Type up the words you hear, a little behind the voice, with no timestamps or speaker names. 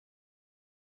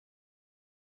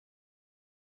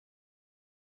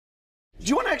Do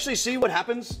you want to actually see what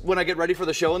happens when I get ready for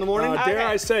the show in the morning? Dare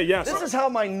I say, yes. This is how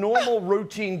my normal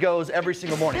routine goes every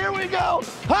single morning. Here we go.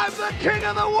 I'm the king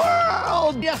of the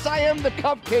world. Yes, I am the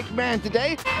cupcake man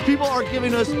today. People are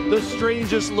giving us the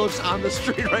strangest looks on the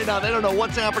street right now. They don't know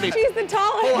what's happening. She's the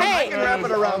tallest. I can wrap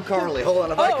it around Carly. Hold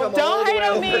on. If I come don't all the hate way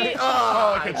on over me. here-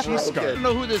 I don't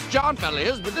know who this John fella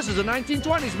is, but this is a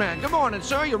 1920s man. Good morning,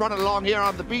 sir. You're running along here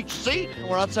on the beach. See?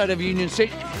 We're outside of Union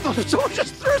Station. Someone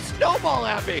just threw a snowball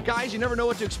at me. Guys, you never know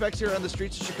what to expect here on the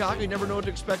streets of Chicago. You never know what to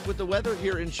expect with the weather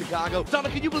here in Chicago. Donna,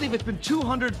 can you believe it's been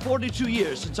 242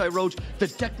 years since I wrote the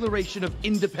Declaration of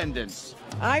Independence?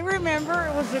 I remember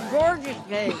it was a gorgeous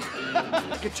day.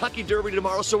 Kentucky Derby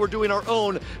tomorrow, so we're doing our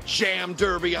own Jam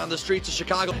Derby on the streets of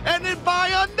Chicago. And then by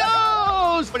a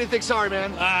nose! What do you think? Sorry,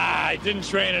 man. I didn't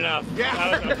train enough.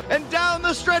 Yeah. And down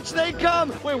the stretch they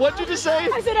come. Wait, what'd you just say?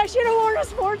 I said I should have worn a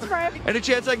sports bra. Any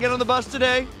chance I can get on the bus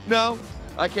today? No.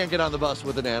 I can't get on the bus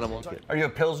with an animal. Are you a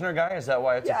Pilsner guy? Is that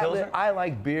why it's a Pilsner? I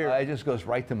like beer. It just goes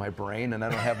right to my brain, and I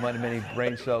don't have many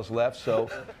brain cells left, so.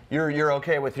 You're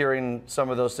okay with hearing some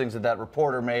of those things that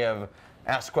reporter may have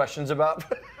asked questions about?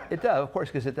 It does, of course,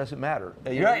 because it doesn't matter.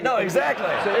 You're right. No, exactly.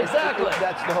 Exactly.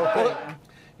 That's the whole thing.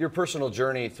 Your personal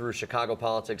journey through Chicago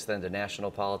politics, then to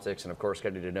national politics, and of course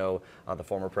getting to know the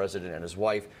former president and his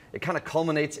wife, it kind of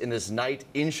culminates in this night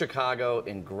in Chicago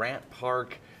in Grant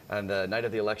Park on the night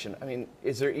of the election. I mean,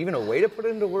 is there even a way to put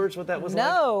into words what that was like?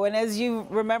 No, and as you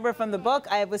remember from the book,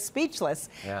 I was speechless,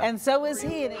 and so is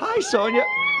he. Hi, Sonia.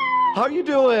 How are you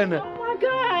doing? Oh my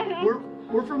God.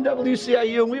 We're from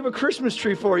WCIU, and we have a Christmas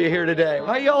tree for you here today.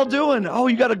 How y'all doing? Oh,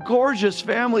 you got a gorgeous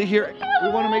family here. We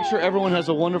want to make sure everyone has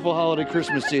a wonderful holiday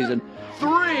Christmas season.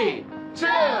 3, 2,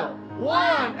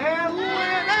 1, and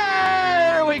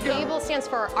there we go. ABLE stands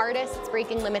for Artists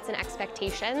Breaking Limits and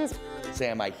Expectations.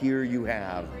 Sam, I hear you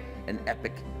have an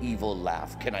epic evil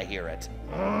laugh. Can I hear it?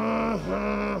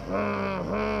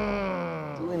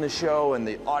 Doing the show and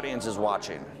the audience is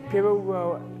watching. People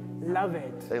will love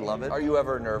it. They love it. Are you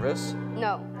ever nervous?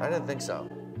 No. I didn't think so.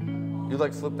 You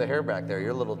like flip the hair back there.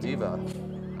 You're a little diva.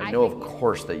 I know, of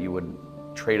course, that you would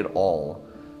trade it all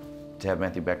to have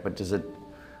Matthew back, but does it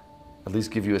at least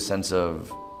give you a sense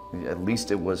of, at least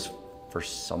it was for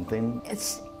something?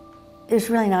 It's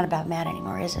really not about Matt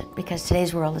anymore, is it? Because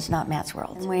today's world is not Matt's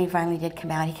world. And when he finally did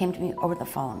come out, he came to me over the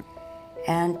phone.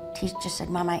 And he just said,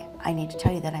 Mom, I need to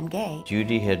tell you that I'm gay.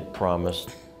 Judy had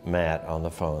promised Matt on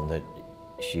the phone that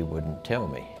she wouldn't tell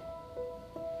me.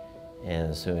 And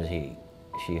as soon as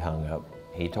she hung up,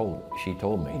 she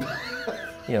told me.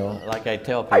 You know, like I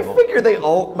tell people. I figure they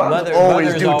mothers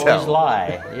always do always tell.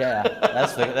 lie. Yeah,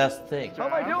 that's the thing. How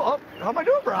am I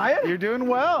doing, Brian? You're doing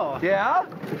well. Yeah?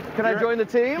 Can I join the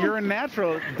team? You're a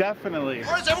natural, definitely.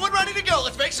 All right, is everyone ready to go?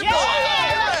 Let's make some noise. All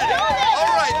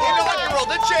right, you know how you roll.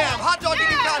 The Jam Hot Dog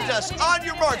Eating Contest. On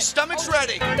your marks, stomachs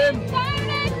ready.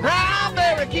 Ah,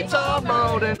 baby, keeps on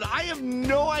burning. I have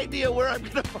no idea where I'm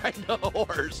gonna find a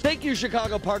horse. Thank you,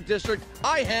 Chicago Park District.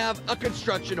 I have a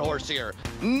construction horse here.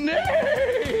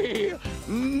 Nay!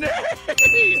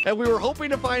 Nay! And we were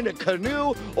hoping to find a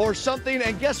canoe or something,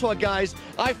 and guess what, guys?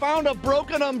 I found a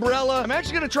broken umbrella. I'm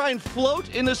actually gonna try and float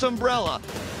in this umbrella.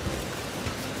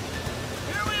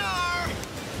 Here we are,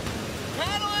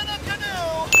 paddling a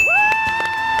canoe.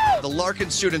 Woo! The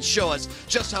Larkin students show us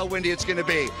just how windy it's gonna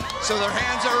be. So their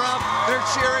hands are up, they're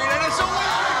cheering, and it's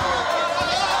electric!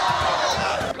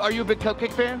 Are you a big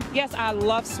cupcake fan? Yes, I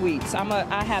love sweets.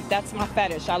 That's my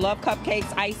fetish. I love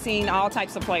cupcakes, icing, all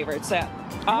types of flavors. So,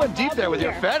 You went deep there with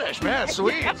your fetish, man.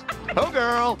 Sweet. Oh,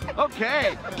 girl.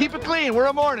 Okay. Keep it clean. We're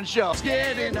a morning show. It's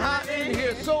getting hot in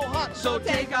here, so hot. So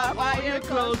take off all your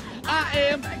clothes. I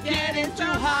am getting too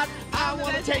hot. I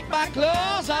want to take my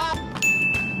clothes off.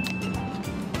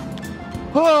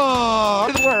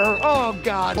 Oh,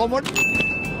 God. One more.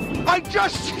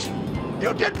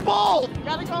 You did both.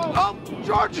 Gotta go. Oh,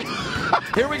 George.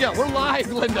 Here we go. We're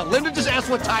live, Linda. Linda just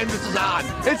asked what time this is on.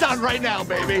 It's on right now,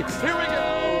 baby. Here we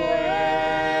go.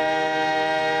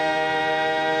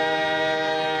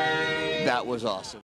 That was awesome.